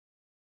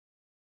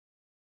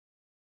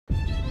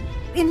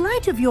In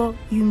light of your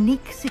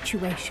unique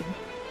situation,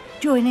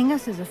 joining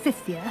us as a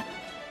 5th year,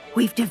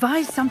 we've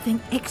devised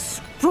something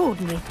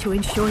extraordinary to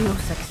ensure your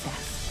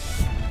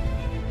success.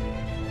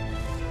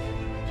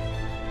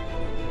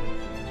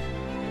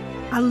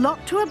 A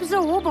lot to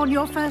absorb on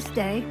your first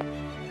day.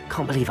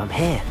 Can't believe I'm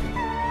here.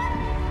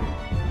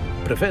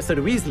 Professor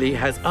Weasley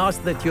has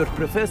asked that your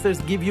professors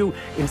give you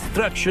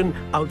instruction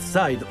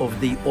outside of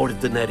the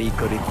ordinary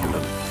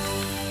curriculum.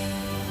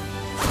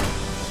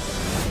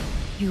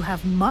 You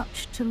have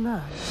much to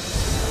learn.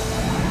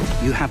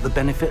 You have the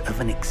benefit of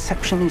an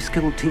exceptionally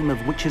skilled team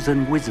of witches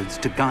and wizards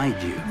to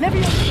guide you.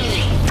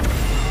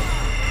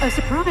 A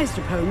surprised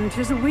opponent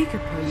is a weak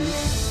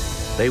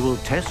opponent. They will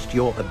test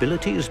your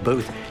abilities,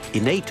 both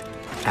innate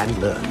and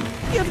learned.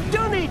 You've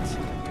done it!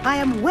 I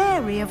am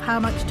wary of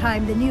how much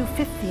time the new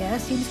 5th year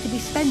seems to be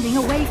spending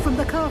away from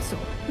the castle.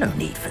 No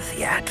need for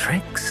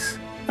theatrics.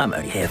 I'm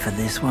only here for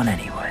this one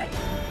anyway.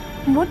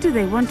 What do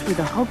they want with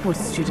a Hogwarts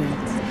student?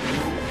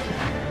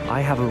 I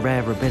have a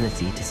rare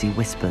ability to see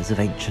whispers of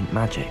ancient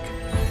magic.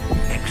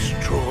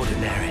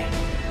 Extraordinary.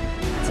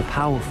 It's a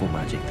powerful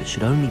magic that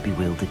should only be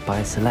wielded by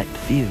a select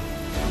few.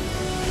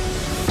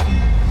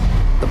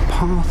 The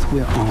path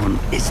we're on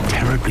is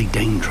terribly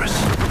dangerous.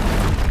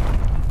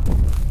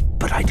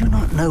 But I do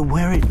not know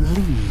where it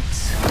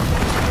leads.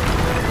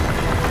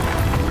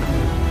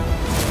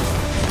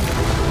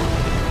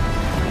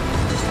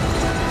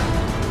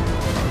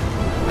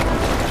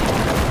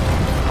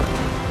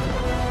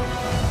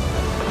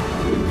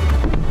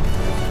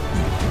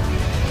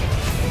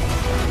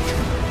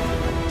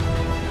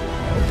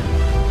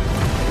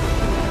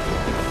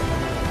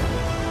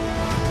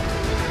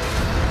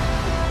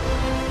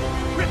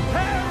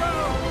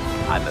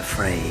 I'm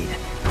afraid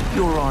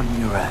you're on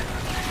your own.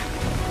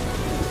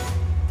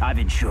 I've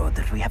ensured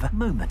that we have a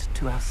moment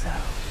to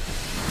ourselves.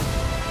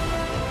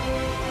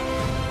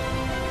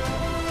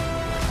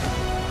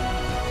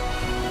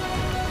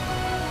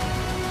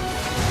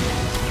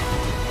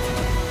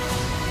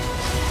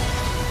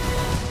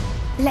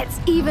 Let's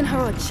even her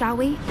odds, shall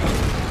we?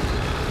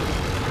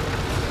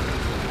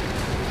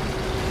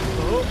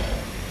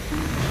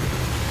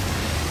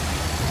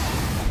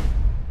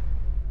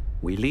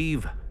 We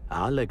leave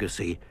our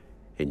legacy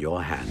in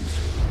your hands.